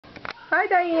Hi,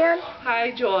 Diane.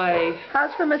 Hi, Joy.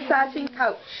 How's the massaging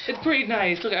couch? It's pretty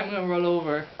nice. Look, I'm going to roll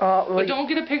over. Oh, well, but don't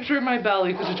get a picture of my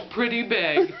belly because it's pretty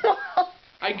big.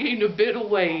 I gained a bit of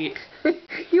weight.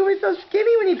 You were so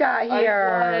skinny when you got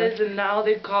here. I was, and now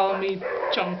they call me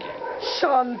chunky.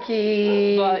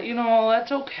 Chunky. But, you know,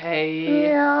 that's okay.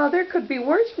 Yeah, there could be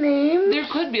worse names. There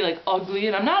could be, like, ugly,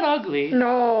 and I'm not ugly.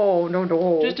 No.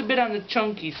 Just a bit on the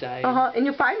chunky side. And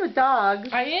you're fine with dogs.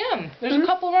 I am. There's a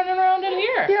couple running around in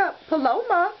here. Yeah,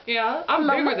 Paloma. Yeah, I'm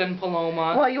bigger than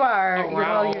Paloma. Well, you are.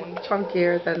 Around. You're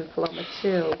chunkier than Paloma,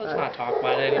 too. Let's not talk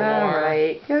about it anymore. All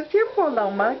right. Yes, you're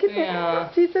Paloma.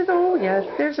 She says, oh, yes,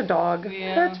 there's a dog.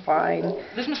 Yeah. That's fine.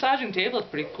 This massaging table is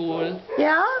pretty cool.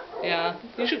 Yeah? Yeah,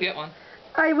 you should get one.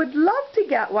 I would love to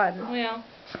get one. Well,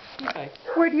 okay.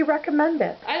 Where do you recommend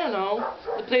it? I don't know.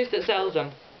 The place that sells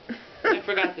them. I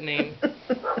forgot the name. I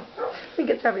think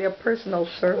it's having a personal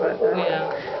servant.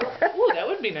 Yeah. Ooh, that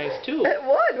would be nice too. It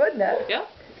would, wouldn't it? Yeah.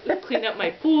 Clean up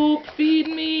my poop, feed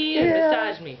me, and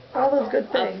massage me. All those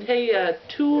good things. I'll pay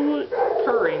 2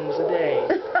 purrings a day.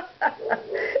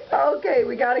 Okay,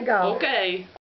 we gotta go. Okay.